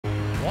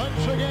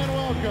Once again,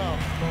 welcome,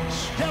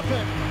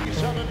 Stephen.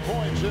 7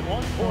 points in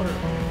 1 quarter.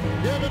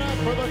 Give it up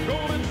for the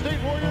Golden State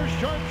Warriors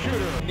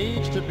sharpshooter.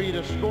 Needs to beat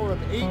a score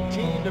of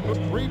 18 to move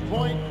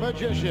 3-point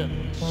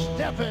magician,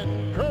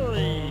 Stephen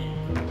Curry.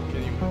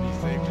 Can you be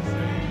safe to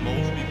say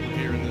most people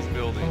here in this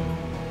building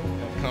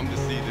have come to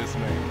see this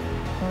man?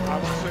 I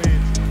would say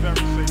it's very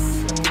safe to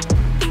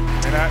say.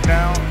 And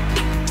now,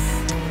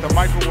 the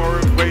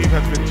microwave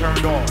has been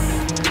turned on.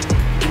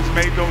 He's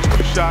made those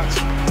 2 shots.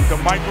 The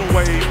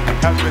microwave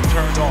has been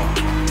turned on.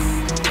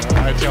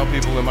 I tell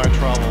people in my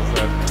travels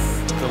that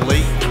the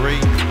late, great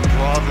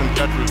Drazen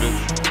Petrovic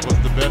was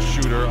the best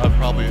shooter I've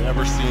probably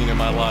ever seen in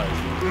my life.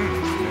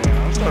 Man,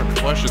 I'm starting to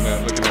question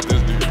that looking at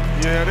this dude.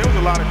 Yeah, there was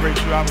a lot of great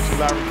shooters. Obviously,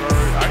 Larry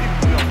Bird.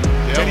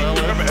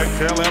 Remember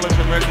Dale Ellis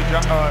and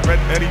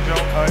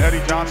Eddie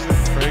Johnson.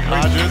 Craig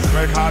Hodges.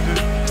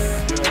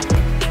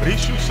 Yeah. But he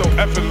shoots so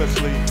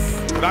effortlessly.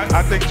 But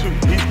I think, too,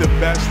 he's the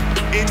best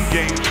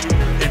in-game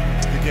shooter in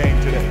the game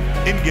today.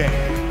 In-game.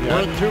 Yeah.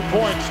 Worth 2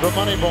 points, the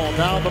money ball.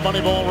 Now the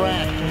money ball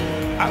rack.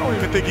 I don't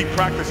even think he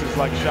practices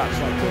like shots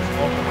like this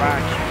off the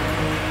rack.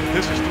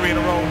 This is 3 in a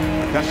row.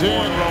 That's 4 in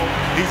a row.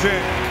 He's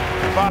in.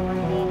 5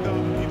 warmed up.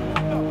 He's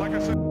warmed up. Like I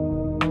said.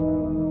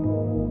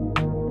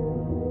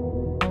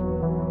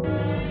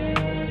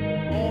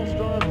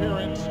 All-star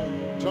appearance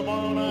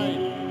tomorrow night.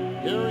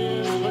 Here he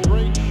is, the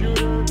great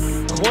shooter,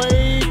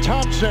 Klay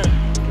Thompson.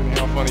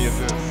 How funny is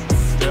this?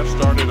 Steph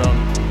started on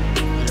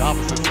the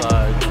opposite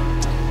side.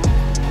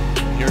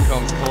 Here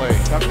comes Klay.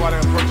 That's why they're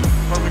a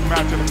perfect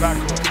match in the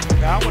backcourt.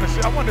 Now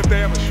I wonder if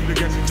they ever shoot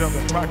against each other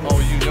in practice. Oh,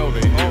 you know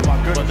they do. Oh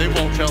my goodness. But they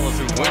won't tell us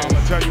who wins. I'm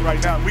gonna tell you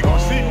right now, we're gonna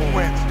see who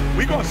wins.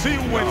 We're gonna see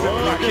who wins.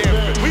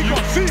 We're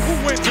gonna see who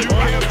wins.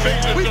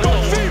 We're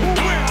gonna see who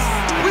wins.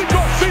 We're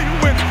gonna see who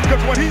wins.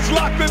 Because when he's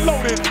locked and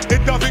loaded,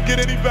 it doesn't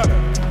get any better.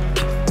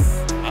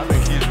 I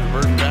think he's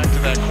reverting back to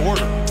that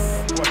quarter.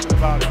 No question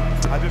about it.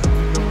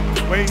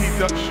 The way he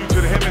shoots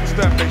it, him and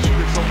Steph, they shoot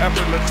it so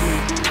effortlessly.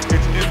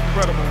 It's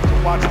incredible to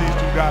watch these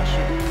 2 guys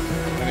shoot.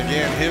 And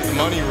again, his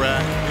money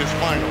rack is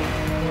final.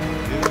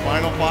 His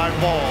final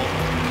 5 balls,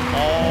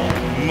 all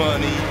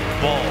money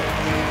balls.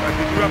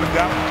 Did you ever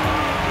doubt?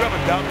 Did you ever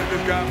doubt that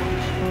this guy was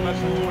shooting less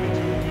than 22?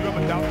 Did you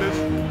ever doubt this?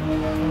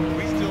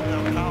 We still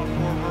have Kyle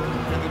Korver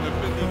and the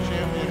defending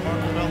champion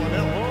Marco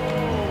Bellinelli.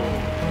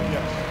 Oh,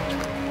 yes.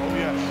 Oh,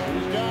 yes.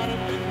 He's got it,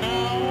 and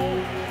now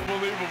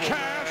Unbelievable.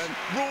 Cash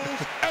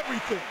rules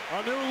everything.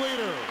 a new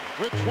leader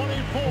with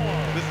 24.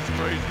 This is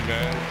crazy,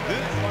 man.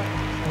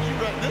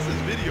 This is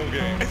video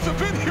game. It's a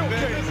video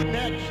game.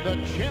 Next, the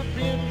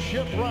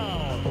championship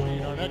round.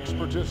 Our next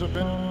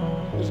participant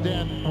is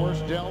Dan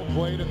Worsdell,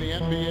 played in the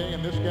NBA,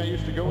 and this guy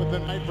used to go with the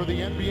night for the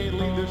NBA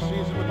lead this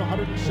season with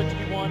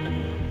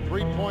 161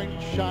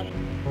 3-point shot.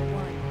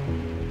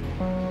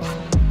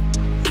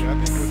 See, I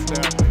think with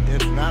Steph,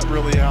 it's not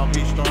really how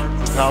he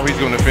starts, it's how he's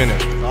going to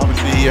finish.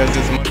 Obviously, he has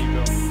his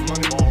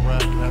money ball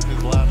rack. That's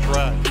his last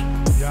rack.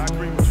 Yeah, I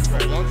agree with you,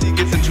 right? Once he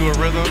gets into a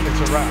rhythm,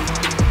 It's a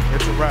wrap.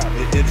 It's a wrap.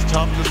 it's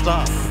tough to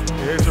stop.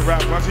 Yeah, it's a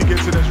wrap. Once he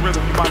gets in his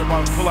rhythm, you might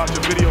want to pull out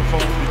your video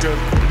phones because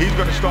he's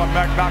going to start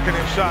back knocking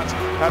in shots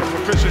at a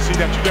proficiency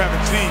that you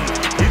haven't seen.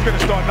 He's going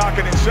to start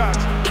knocking in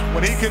shots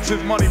when he gets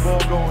his money ball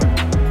going.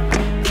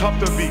 Tough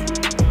to beat.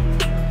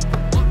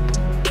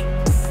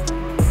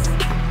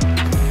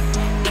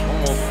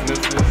 Almost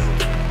missed his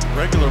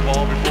regular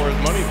ball before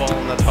his money ball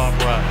in the top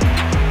rack.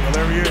 Well,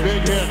 there he is.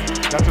 Big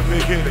hit. That's a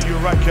big hit.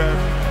 You're right, Kev.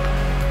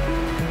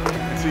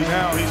 And see,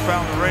 now he's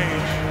found the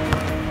range.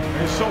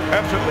 And it's so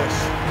effortless.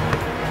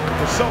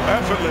 It's so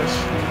effortless.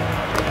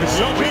 It's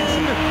so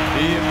easy.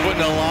 He is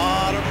putting a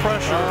lot of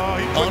pressure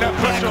He's on putting that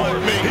pressure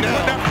on. He's putting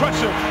that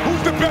pressure.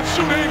 Who's the best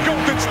shooter in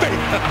Golden State?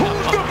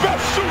 Who's the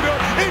best shooter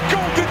in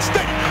Golden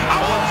State?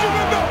 I want you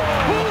to know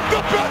who's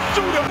the best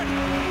shooter.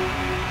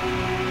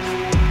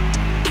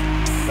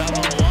 That's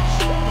a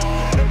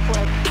lot of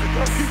pressure.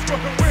 He's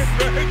going to win,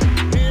 man.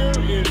 Here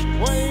is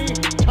Klay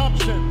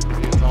Thompson.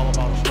 It's all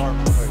about starting.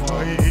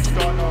 Well, he's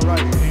starting all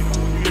right. You know,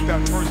 when you hit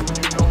that first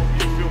one,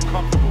 you feel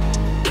comfortable.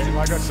 And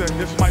like I said,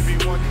 this might be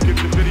one you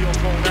get your video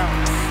phone out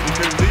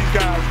because these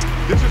guys,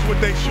 this is what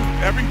they shoot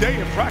every day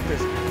in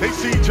practice. They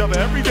see each other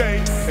every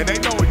day, and they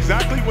know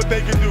exactly what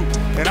they can do.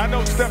 And I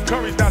know Steph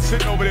Curry's not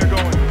sitting over there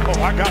going,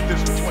 oh, I got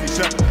this for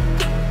 27.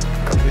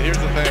 Here's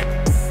the thing.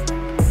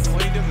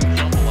 Klay doesn't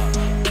jump a lot.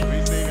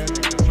 He's saving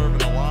and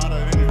conserving a lot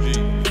of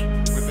energy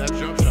with that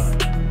jump shot.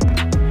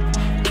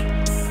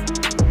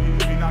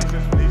 If he knocks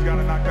this one, he's got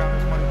to knock down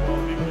this money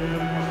ball. If he really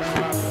wants to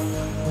go after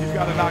it, he's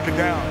got to knock it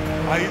down.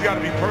 He's got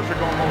to be perfect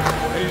almost.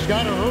 He's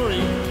got to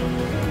hurry.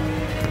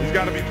 He's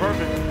got to be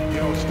perfect. You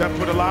know, Steph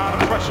put a lot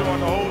of pressure on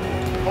the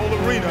whole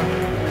arena.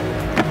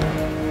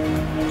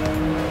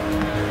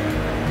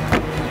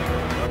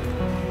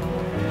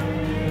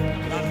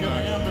 Not going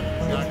to happen.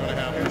 It's not going to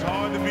happen. It's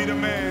hard to be the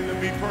man to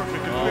be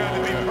perfect. You had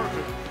to be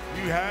perfect.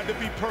 You had to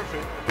be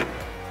perfect.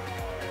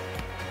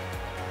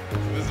 So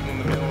this is when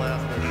the mental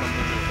aspect comes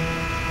into it.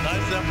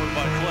 Nice effort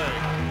by Klay.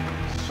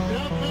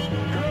 Stephen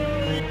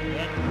Curry.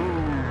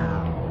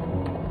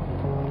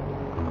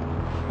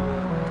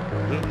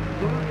 The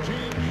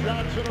 13 shot.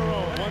 shots in a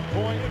row. 1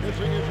 point,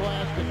 missing his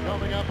last, and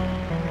coming up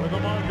with a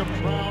Markham's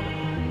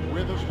round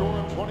with a score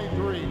of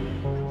 23.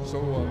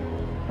 So,